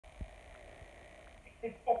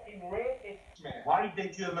It's fucking racist, mate. Why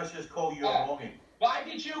did your missus call you a longing? Why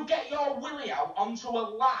did you get your willy out onto a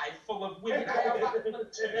live full of women? I have happened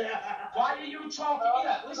to me. Why are you talking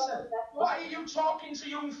here? Listen. Why are you talking to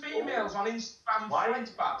young females on Instagram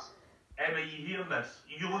friends, Baz? Emma, you hearing this?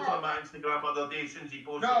 You looked on my Instagram the other day since he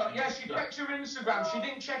posted. No, yeah, she checked your Instagram. She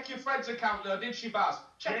didn't check your Fred's account though, did she, Baz?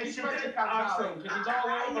 Check his Fred's account now, because he's all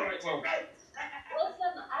over it, love.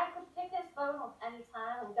 Listen, I could pick his phone up any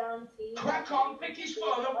time and guarantee. Crack on, pick his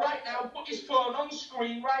phone up right now, put his phone on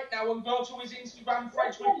screen right now and go to his Instagram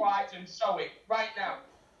Fred's replies and show it right now.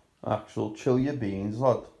 Axel, chill your beans,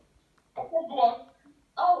 lad. Go on.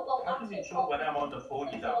 Oh, well, how does it show when I'm on the phone?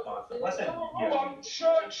 He's that bastard. Listen, go on,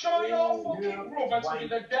 show your fucking brother to be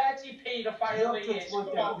the dirty paedophile he is.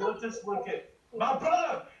 You'll just look at my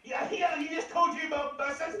brother. Yeah, he just told you about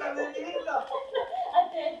my sister. I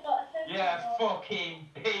did, but I said yeah, fucking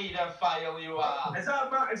paedophile you are. Is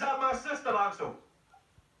that my sister, Axel?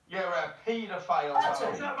 You're a paedophile,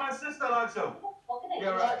 Is that my sister, Axel?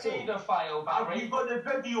 You're a paedophile, Barry. You've got the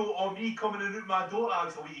video of me coming in out my door,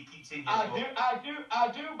 Axel, what you keep saying. I do,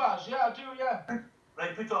 Baz, yeah, I do, yeah.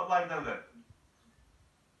 Right, put it up live now then.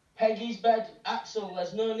 Peggy's bed, Axel,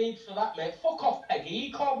 there's no need for that, mate. Fuck off, Peggy.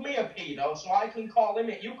 He called me a pedo, so I can call him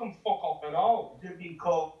it. You can fuck off and all. You've been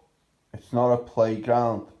called. It's not a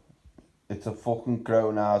playground. It's a fucking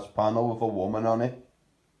grown-ass panel with a woman on it.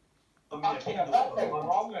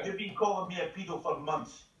 You've been calling me a pedo for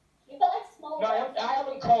months. No, I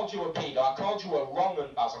haven't called you a pedo. I called you a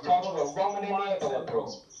wrong-un, Baz. I called you a wrong-un enabler,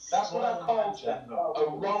 bro. That's what I called you. A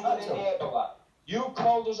wrong-un enabler. You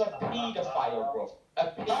called us a paedophile, bro. A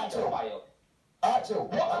paedophile. Axel,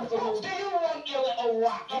 what the fuck do you want, you little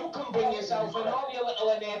rat? You can bring yourself in all your little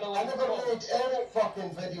enabling. I never made any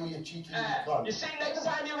fucking video, you cheeky cunt. You see, next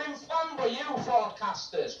time you're in Flamborough, you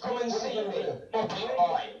broadcasters, come and see me. Muppet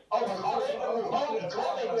boy. Old Colin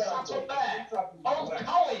sat up there. Old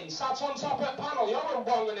Colin sat on top of the panel. You're a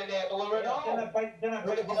wrong and enabler and all. Then I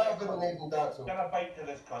bite to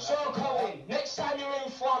this cunt. So, Colin, next time you're in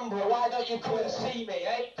Flamborough, why don't you come and see me,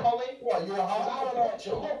 eh, Colin? What, you're a hard man,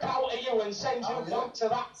 Axel? Look out at you and send you back to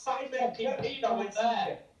that fucking pedo up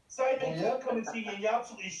there. Simon, you'll come and see you, you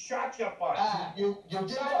absolutely shot your pants. You did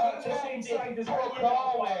Simon Kirk did fuck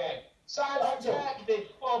all, mate. Simon Kirk did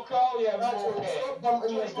fuck all, you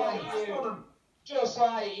muppet. Just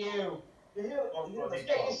like you.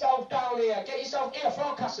 Get yourself down here. Get yourself here,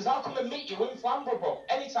 forecasters. I'll come and meet you in Flamborough, bro.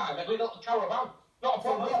 Anytime, every little caravan. Not a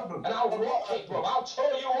problem. And I'll rock it, bro. I'll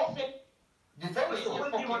tow you off it. You think so?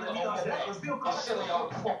 You silly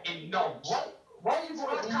old fucking nonce. Why are you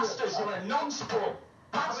forecasters? You're a nonce, bro.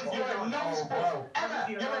 You're a nonce, bro. Emma,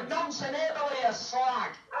 you're a nonce enabler, you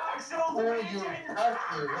slag. Axel, you little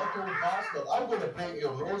bastard. I'm going to break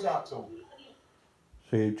your nose, Axel.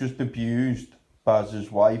 So you've just abused Baz's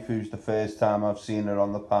wife, who's the first time I've seen her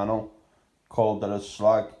on the panel, called her a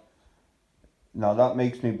slag. Now that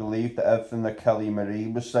makes me believe that everything that Kelly Marie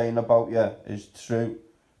was saying about you is true.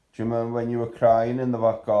 Do you remember when you were crying in the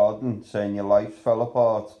back garden, saying your life fell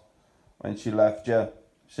apart when she left you?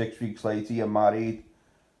 6 weeks later you're married,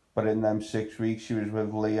 but in them 6 weeks she was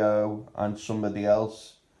with Leo and somebody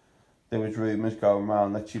else. There was rumours going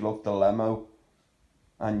around that she looked a lemo,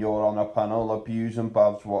 and you're on a panel abusing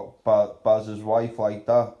Baz's wife like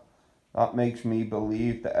that. That makes me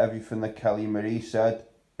believe that everything that Kelly Marie said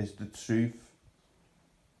is the truth,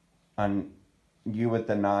 and you were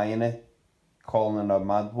denying it, calling her a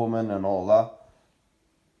mad woman and all that.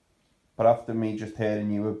 But after me just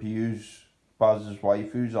hearing you abuse Baz's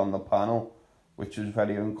wife, who's on the panel, which was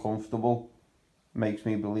very uncomfortable, makes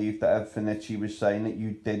me believe that everything that she was saying that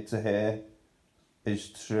you did to her is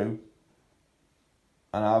true.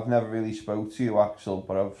 And I've never really spoke to you, Axel,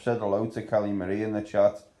 but I've said hello to Kelly Marie in the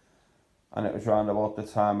chat, and it was round about the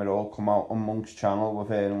time it all come out on Monk's channel with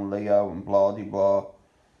her and Leo and blah de blah.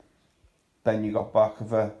 Then you got back of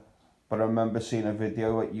her, but I remember seeing a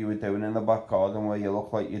video that you were doing in the back garden where you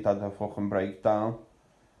looked like you'd had a fucking breakdown.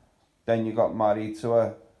 Then you got married to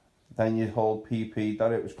her. Then you told PP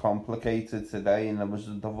that it was complicated today and there was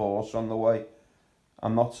a divorce on the way.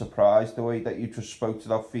 I'm not surprised the way that you just spoke to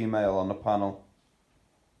that female on the panel.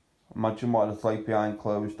 Imagine what it's like behind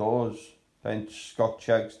closed doors. Then Scott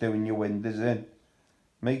Chegg's doing your windows in.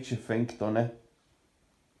 Makes you think, doesn't it?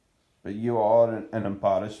 But you are an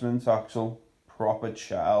embarrassment, Axel. Proper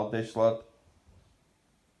childish, lad.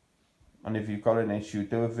 And if you've got an issue,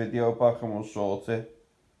 do a video back and we'll sort it.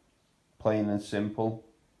 Plain and simple.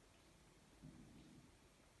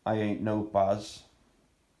 I ain't no Baz.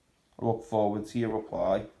 I look forward to your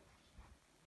reply.